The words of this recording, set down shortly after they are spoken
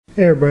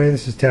Hey everybody,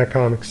 this is Tack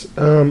Comics.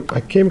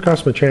 I came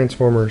across my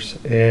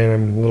Transformers and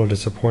I'm a little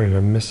disappointed.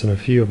 I'm missing a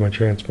few of my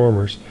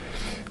Transformers.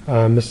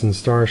 I'm missing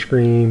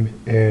Starscream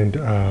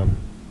and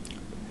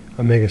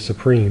Omega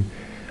Supreme.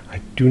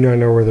 I do not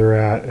know where they're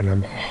at, and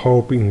I'm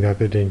hoping that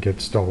they didn't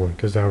get stolen,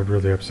 because that would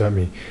really upset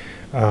me.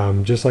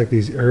 Just like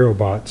these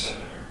Aerobots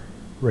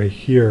right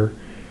here,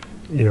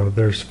 you know,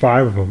 there's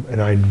 5 of them,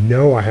 and I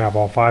know I have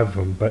all 5 of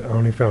them, but I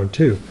only found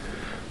 2.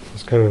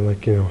 It's kind of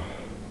like, you know,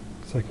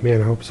 it's like,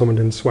 man, I hope someone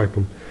didn't swipe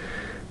them.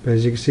 But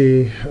as you can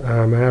see,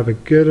 I have a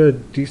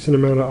decent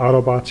amount of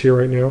Autobots here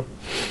right now.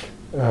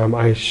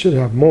 I should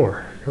have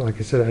more. Like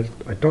I said,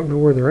 I don't know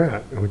where they're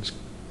at, which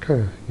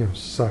kind of, you know,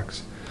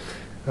 sucks.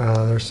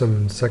 There's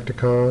some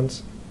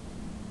Insecticons,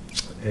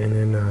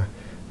 and then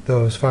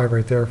those 5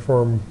 right there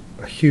form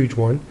a huge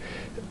one.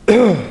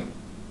 And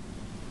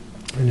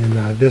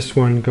then this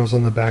one goes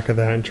on the back of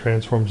that and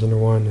transforms into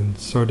one, and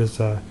so does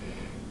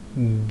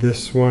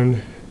this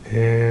one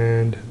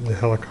and the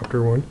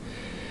helicopter one.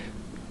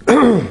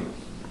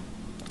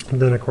 And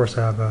then of course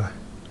I have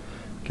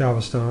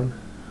Galveston.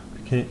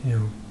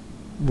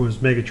 Was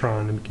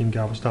Megatron and became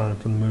Galveston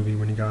from the movie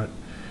when he got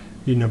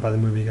eaten up by the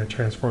movie. He got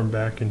transformed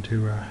back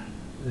into a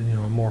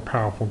more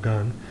powerful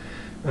gun.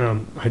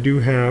 I do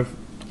have,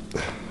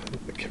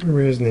 I can't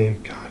remember his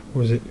name. God,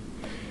 what was it?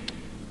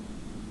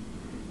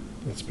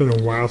 It's been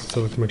a while since I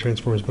looked at my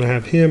Transformers, but I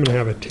have him and I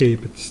have a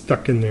tape. It's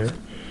stuck in there.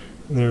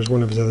 And there's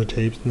one of his other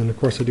tapes. And then of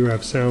course I do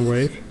have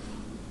Soundwave.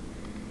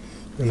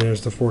 And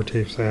there's the 4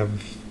 tapes I have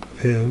of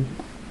him.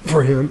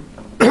 For him.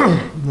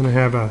 Then I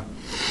have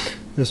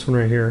this one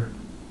right here,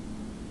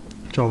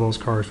 which all those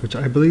cars, which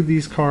I believe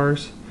these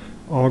cars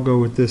all go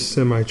with this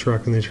semi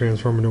truck and they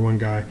transform into one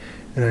guy,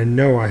 and I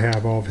know I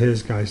have all of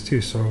his guys too.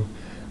 So like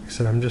I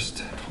said, I'm just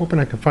hoping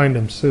I can find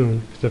them soon,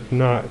 because if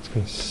not, it's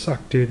gonna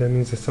suck, dude. That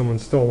means that someone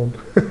stole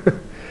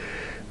them.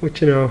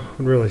 Which, you know,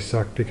 would really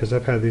suck, because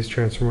I've had these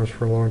Transformers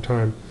for a long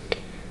time,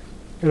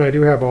 and I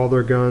do have all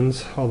their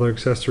guns, all their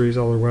accessories,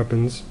 all their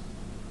weapons,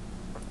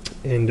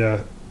 and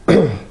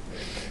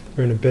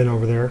they're in a bin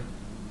over there.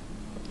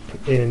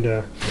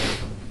 And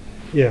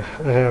yeah,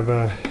 I have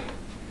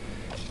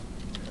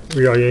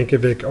Real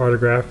Yankovic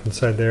autograph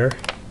inside there.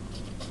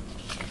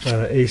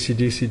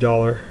 AC/DC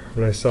dollar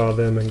when I saw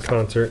them in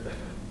concert.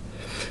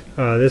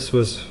 This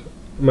was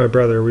my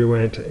brother. We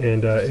went,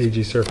 and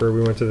AG Surfer,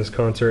 we went to this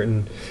concert,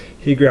 and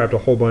he grabbed a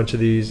whole bunch of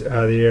these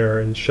out of the air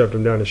and shoved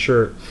them down his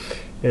shirt.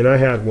 And I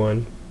had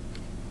one,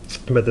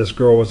 but this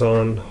girl was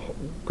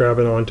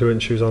grabbing onto it,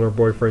 and she was on her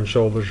boyfriend's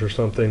shoulders or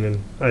something,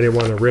 and I didn't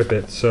want to rip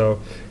it, so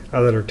I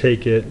let her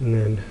take it. And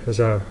then as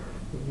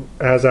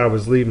I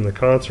was leaving the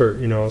concert,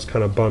 you know, I was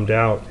kind of bummed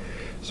out.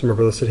 So my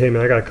brother said, "Hey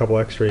man, I got a couple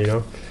extra, you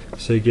know."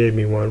 So he gave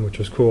me one, which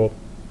was cool.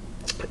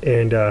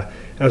 And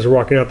as we're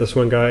walking out, this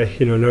one guy,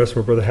 you know, noticed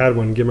my brother had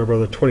one, and gave my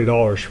brother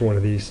 $20 for one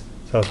of these.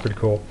 So that was pretty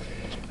cool.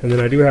 And then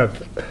I do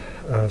have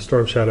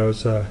Storm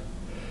Shadow's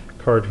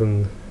card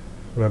from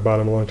when I bought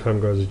him a long time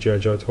ago as a G.I.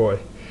 Joe toy.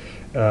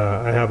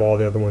 I have all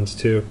the other ones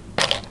too,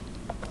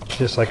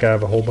 just like I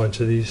have a whole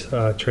bunch of these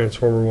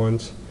Transformer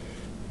ones,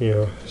 you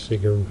know, so you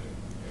can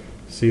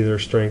see their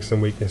strengths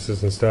and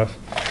weaknesses and stuff.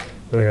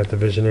 Then I got the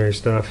Visionary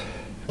stuff,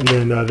 and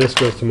then this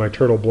goes to my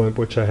Turtle Blimp,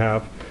 which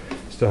I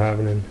still have,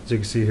 and as you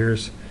can see,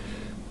 here's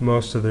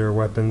most of their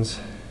weapons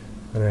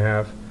that I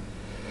have.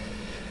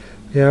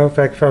 Yeah, in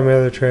fact, I found my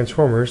other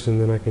Transformers, and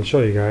then I can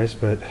show you guys.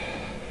 But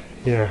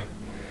yeah,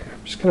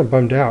 I'm just kind of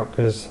bummed out,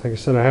 because like I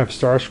said, I have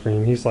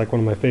Starscream. He's like one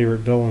of my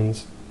favorite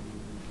villains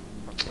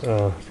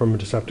from a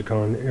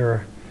Decepticon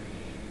era.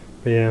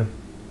 But yeah,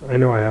 I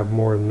know I have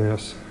more than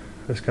this.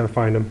 I just gotta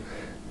find them.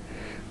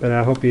 But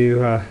I hope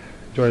you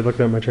enjoyed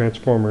looking at my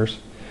Transformers.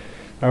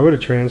 I would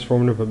have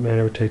transformed them, but man,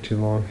 it would take too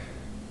long.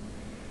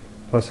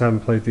 Plus, I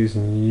haven't played these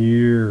in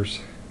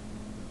years.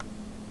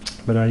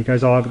 But you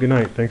guys all have a good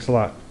night. Thanks a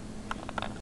lot.